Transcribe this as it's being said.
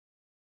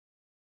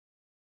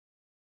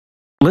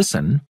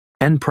Listen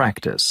and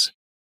practice.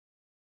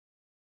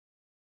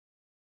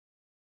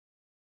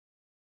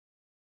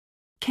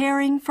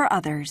 Caring for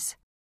others.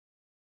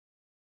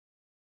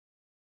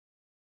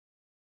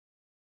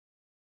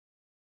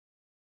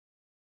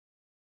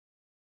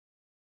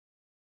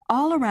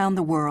 All around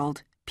the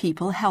world,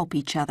 people help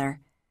each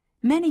other.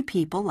 Many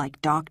people,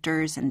 like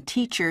doctors and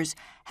teachers,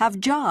 have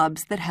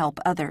jobs that help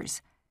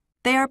others.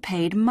 They are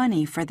paid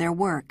money for their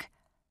work.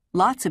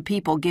 Lots of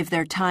people give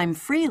their time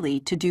freely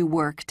to do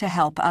work to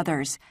help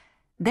others.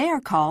 They are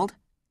called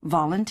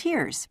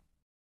volunteers.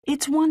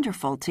 It's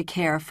wonderful to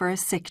care for a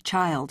sick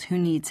child who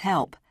needs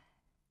help.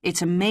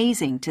 It's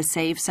amazing to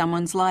save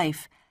someone's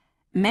life.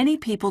 Many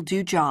people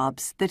do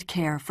jobs that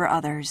care for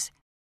others.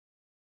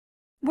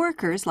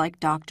 Workers like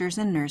doctors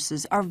and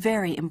nurses are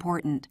very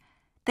important.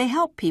 They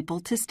help people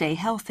to stay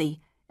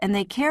healthy, and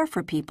they care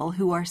for people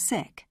who are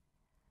sick.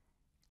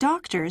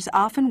 Doctors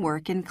often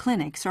work in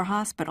clinics or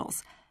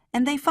hospitals,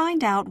 and they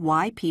find out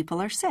why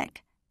people are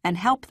sick and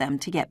help them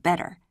to get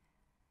better.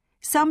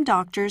 Some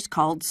doctors,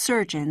 called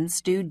surgeons,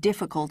 do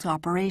difficult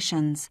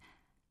operations.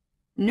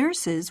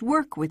 Nurses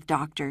work with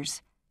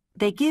doctors.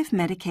 They give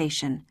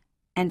medication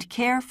and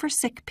care for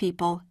sick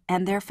people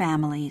and their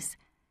families.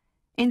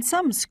 In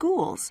some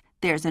schools,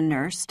 there's a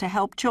nurse to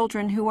help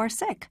children who are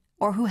sick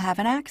or who have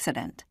an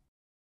accident.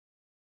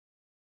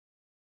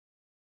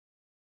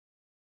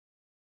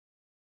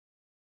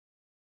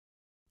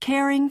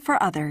 Caring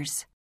for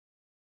others.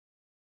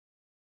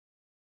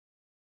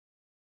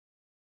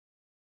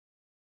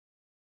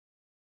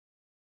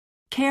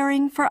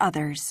 Caring for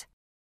others.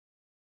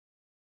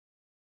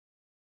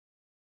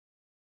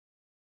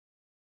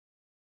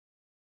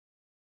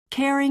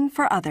 Caring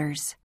for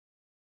others.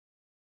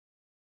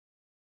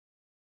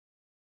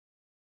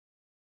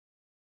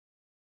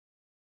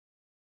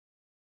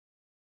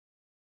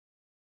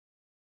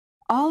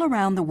 All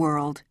around the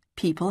world,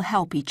 people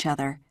help each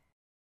other.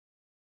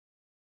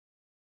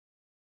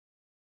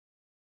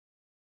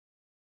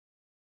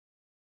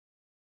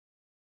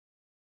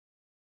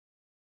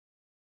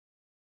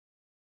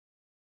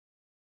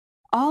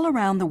 All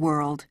around the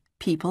world,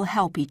 people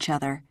help each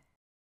other.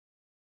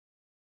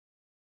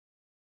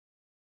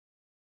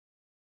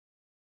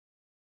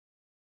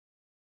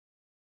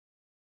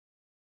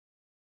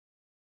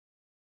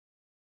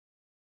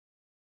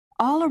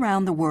 All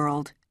around the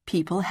world,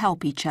 people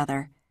help each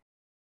other.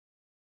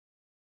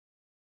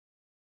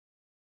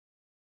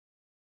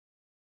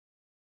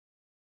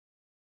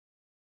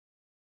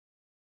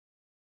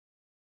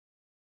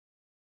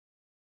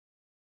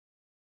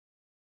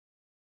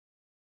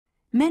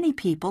 Many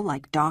people,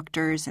 like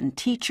doctors and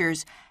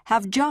teachers,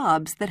 have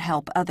jobs that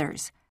help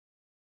others.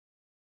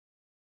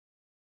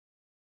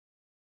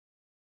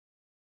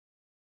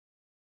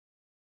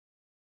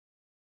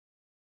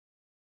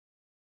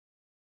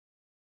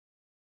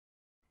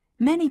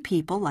 Many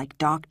people, like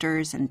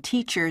doctors and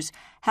teachers,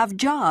 have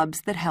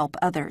jobs that help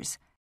others.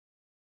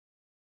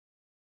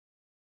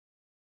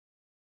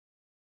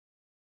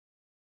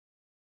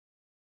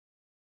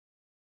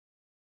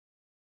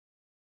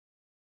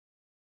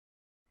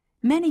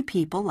 Many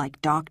people, like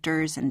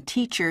doctors and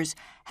teachers,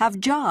 have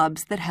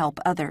jobs that help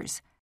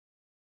others.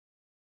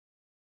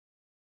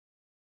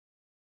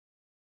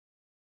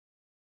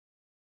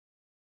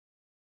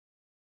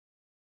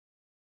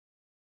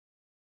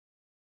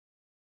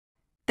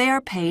 They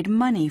are paid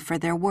money for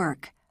their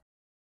work.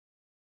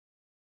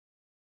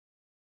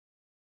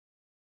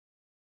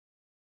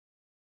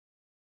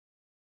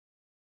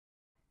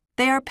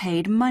 They are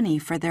paid money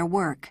for their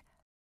work.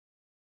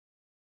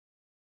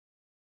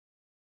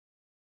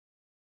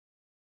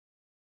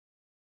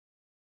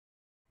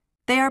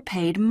 They are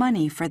paid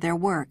money for their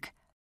work.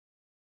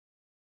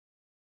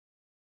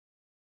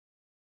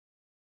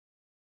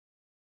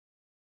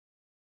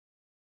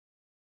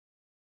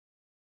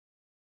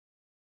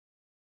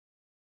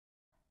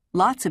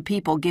 Lots of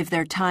people give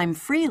their time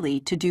freely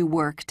to do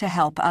work to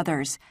help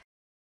others.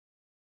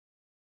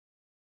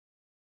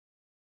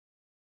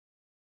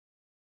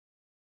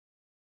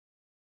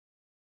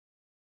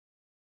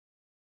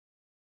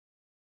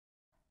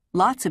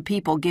 Lots of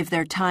people give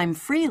their time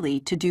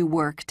freely to do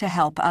work to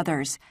help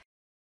others.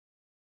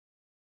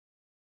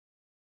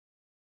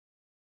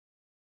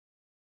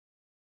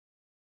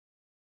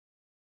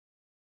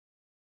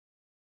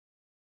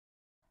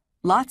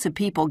 Lots of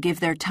people give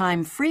their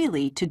time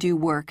freely to do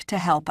work to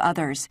help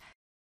others.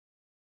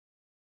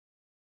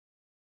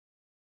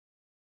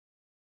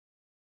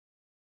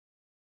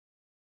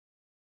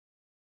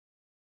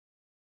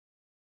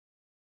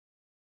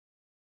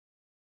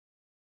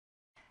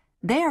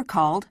 They are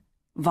called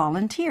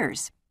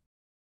volunteers.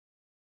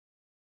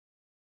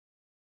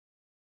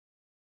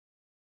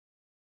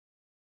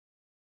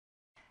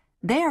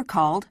 They are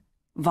called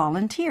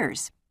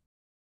volunteers.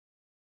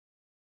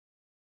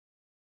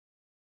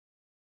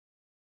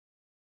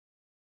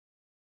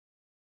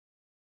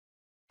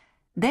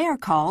 They are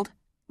called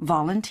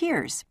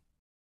volunteers.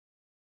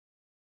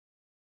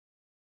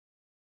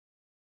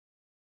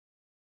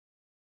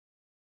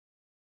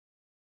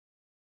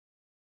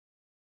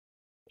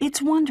 It's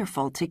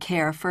wonderful to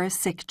care for a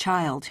sick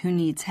child who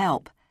needs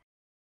help.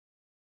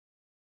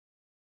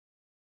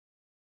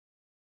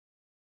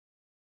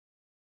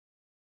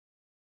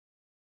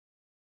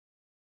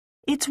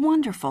 It's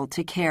wonderful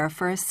to care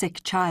for a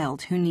sick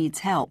child who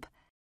needs help.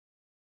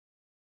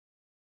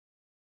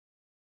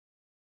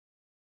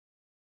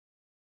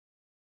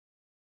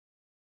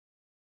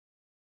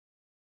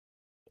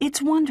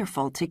 It's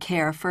wonderful to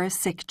care for a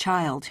sick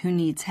child who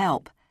needs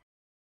help.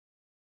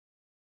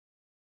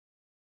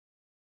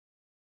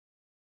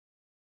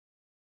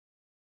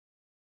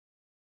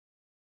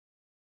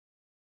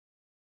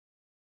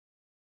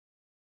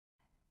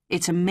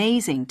 It's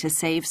amazing to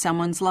save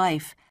someone's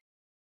life.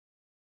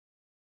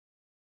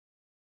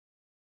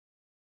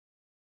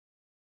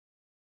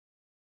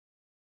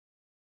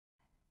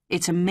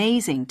 It's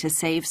amazing to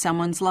save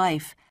someone's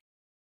life.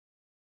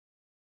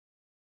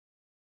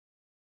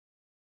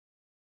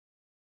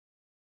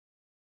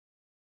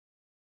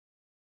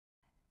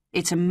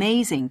 It's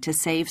amazing to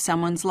save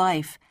someone's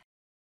life.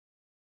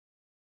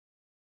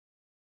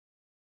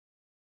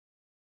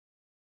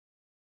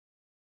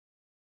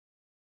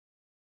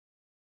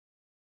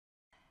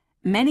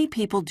 Many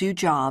people do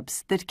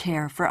jobs that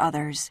care for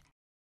others.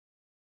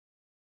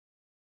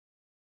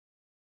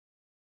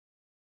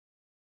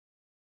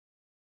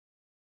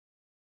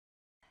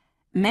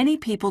 Many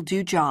people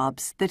do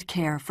jobs that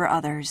care for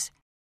others.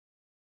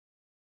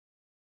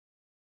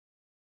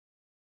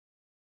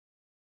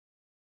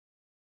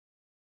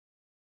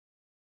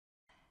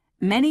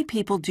 Many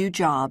people do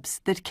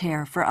jobs that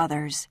care for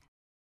others.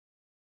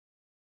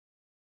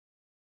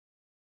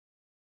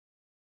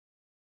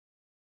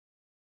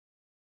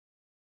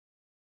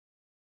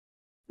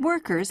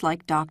 Workers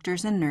like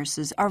doctors and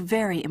nurses are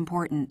very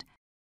important.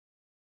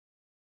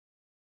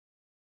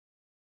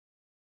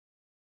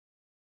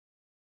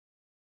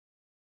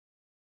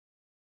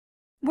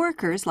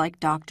 Workers like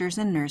doctors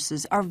and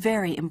nurses are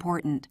very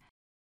important.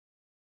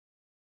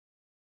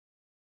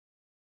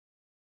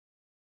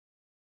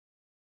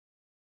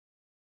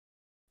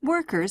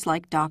 Workers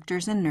like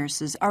doctors and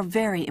nurses are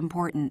very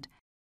important.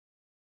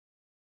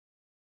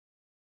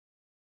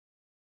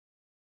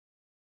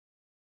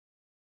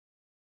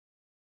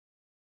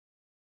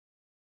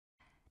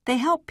 They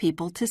help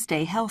people to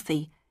stay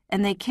healthy,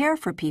 and they care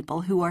for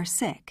people who are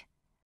sick.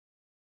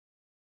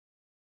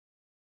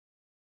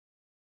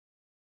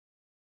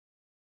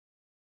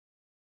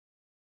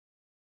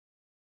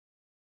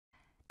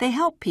 They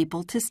help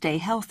people to stay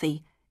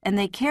healthy, and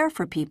they care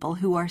for people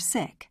who are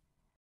sick.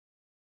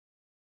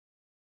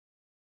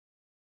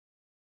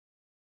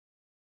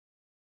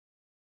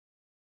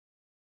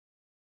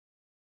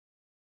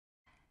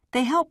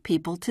 They help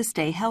people to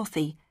stay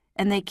healthy,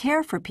 and they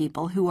care for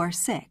people who are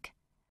sick.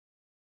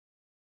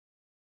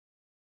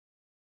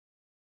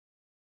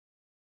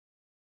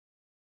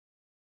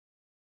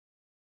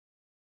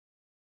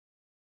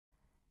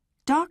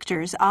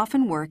 Doctors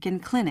often work in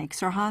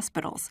clinics or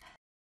hospitals.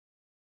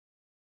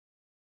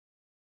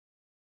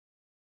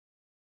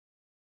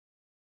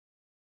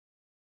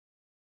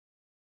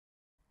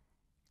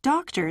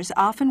 Doctors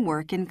often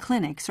work in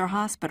clinics or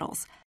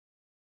hospitals.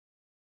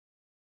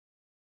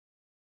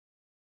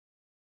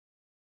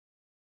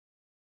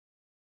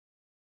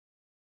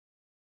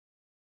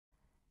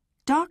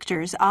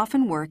 Doctors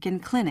often work in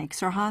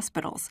clinics or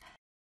hospitals.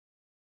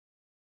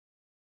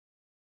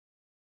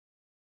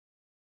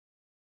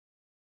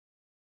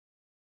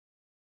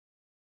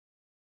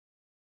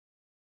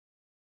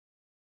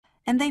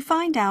 And they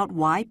find out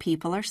why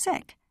people are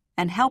sick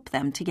and help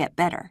them to get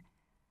better.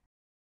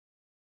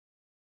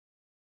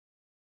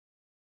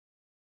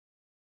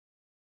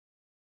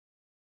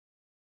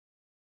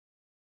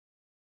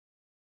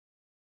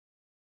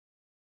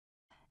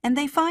 And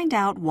they find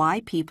out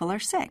why people are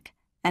sick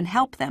and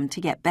help them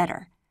to get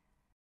better.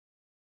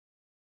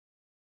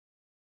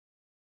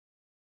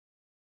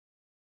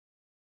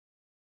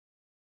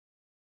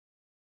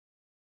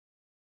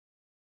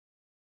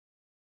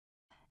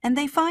 And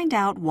they find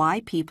out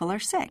why people are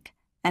sick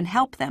and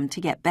help them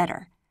to get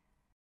better.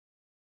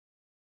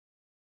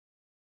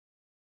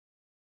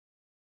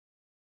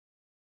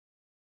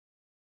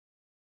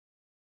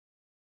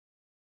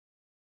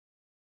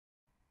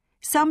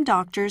 Some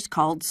doctors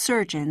called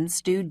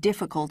surgeons do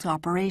difficult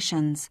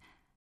operations.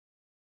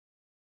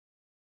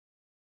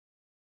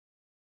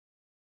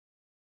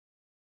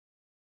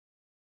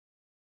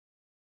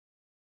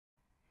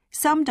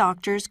 Some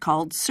doctors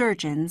called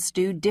surgeons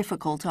do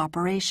difficult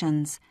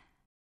operations.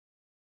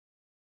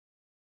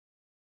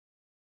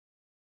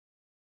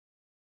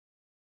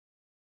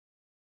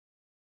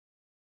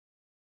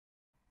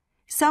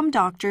 Some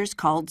doctors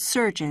called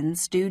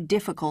surgeons do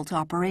difficult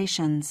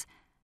operations.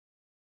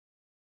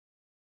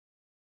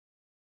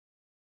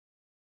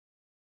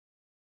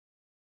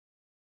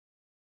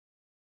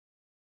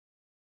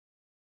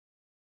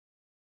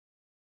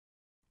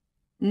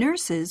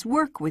 Nurses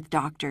work with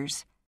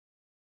doctors.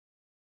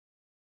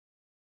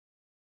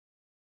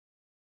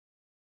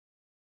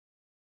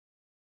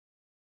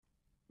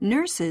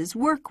 Nurses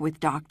work with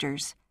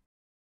doctors.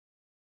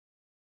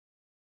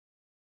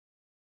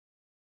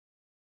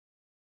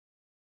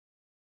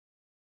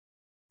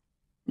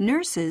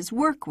 Nurses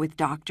work with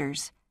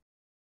doctors.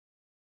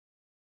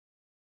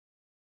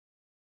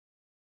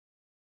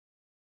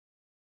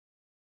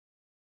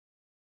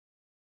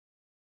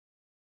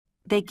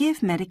 They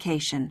give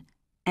medication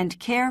and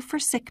care for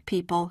sick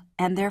people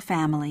and their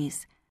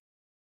families.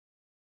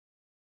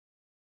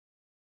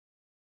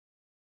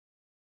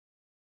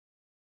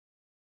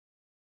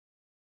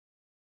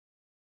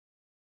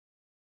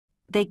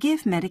 They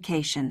give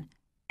medication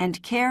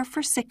and care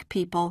for sick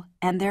people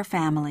and their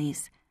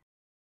families.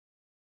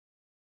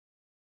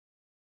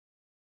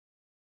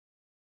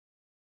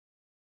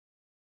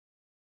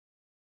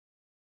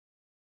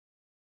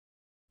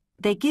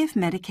 They give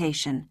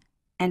medication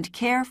and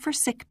care for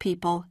sick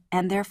people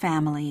and their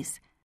families.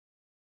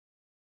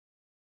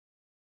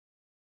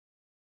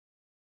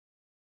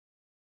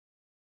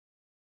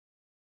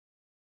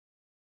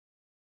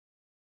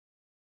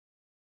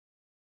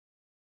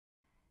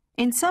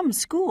 In some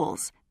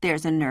schools,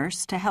 there's a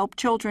nurse to help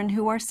children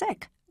who are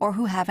sick or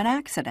who have an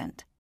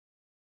accident.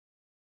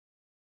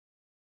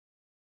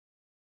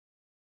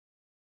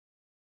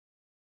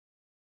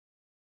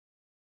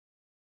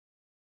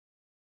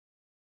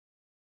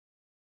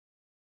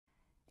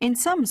 In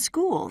some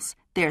schools,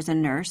 there's a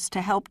nurse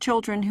to help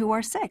children who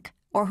are sick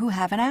or who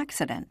have an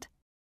accident.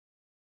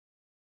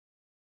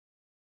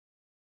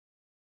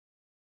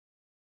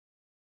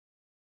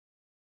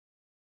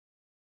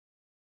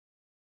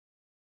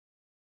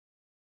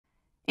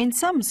 In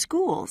some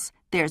schools,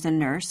 there's a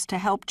nurse to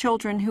help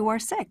children who are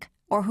sick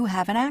or who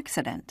have an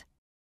accident.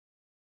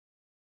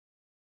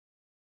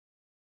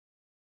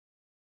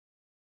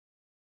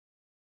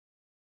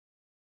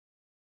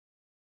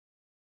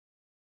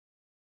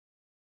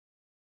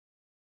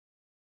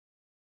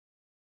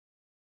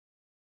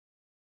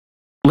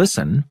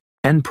 Listen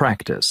and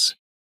practice.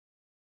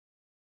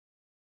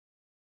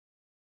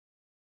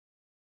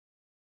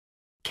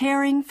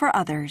 Caring for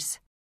others.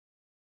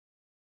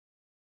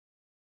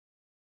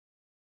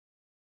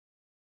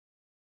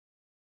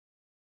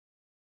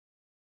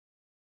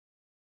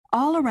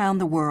 All around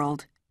the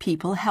world,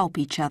 people help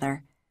each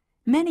other.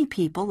 Many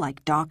people,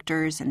 like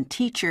doctors and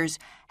teachers,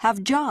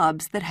 have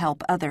jobs that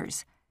help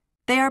others.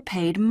 They are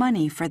paid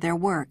money for their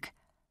work.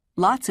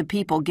 Lots of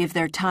people give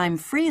their time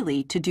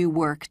freely to do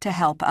work to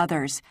help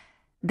others.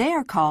 They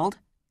are called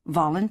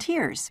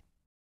volunteers.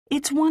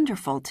 It's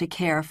wonderful to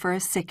care for a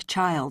sick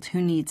child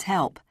who needs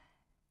help.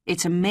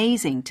 It's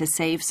amazing to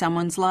save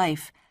someone's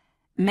life.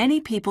 Many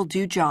people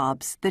do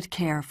jobs that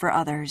care for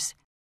others.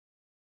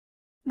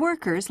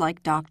 Workers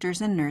like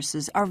doctors and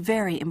nurses are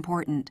very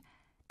important.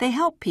 They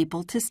help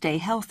people to stay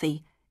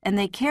healthy, and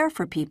they care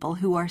for people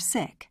who are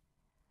sick.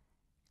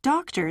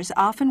 Doctors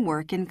often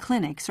work in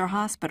clinics or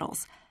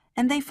hospitals,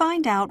 and they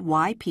find out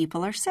why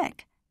people are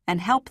sick and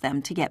help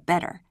them to get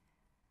better.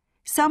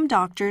 Some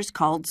doctors,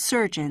 called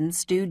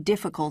surgeons, do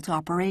difficult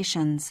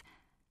operations.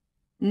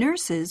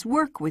 Nurses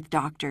work with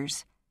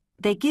doctors.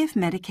 They give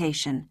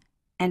medication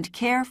and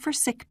care for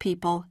sick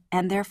people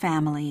and their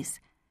families.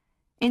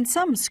 In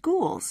some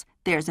schools,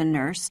 there's a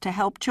nurse to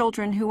help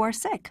children who are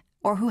sick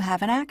or who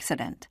have an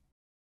accident.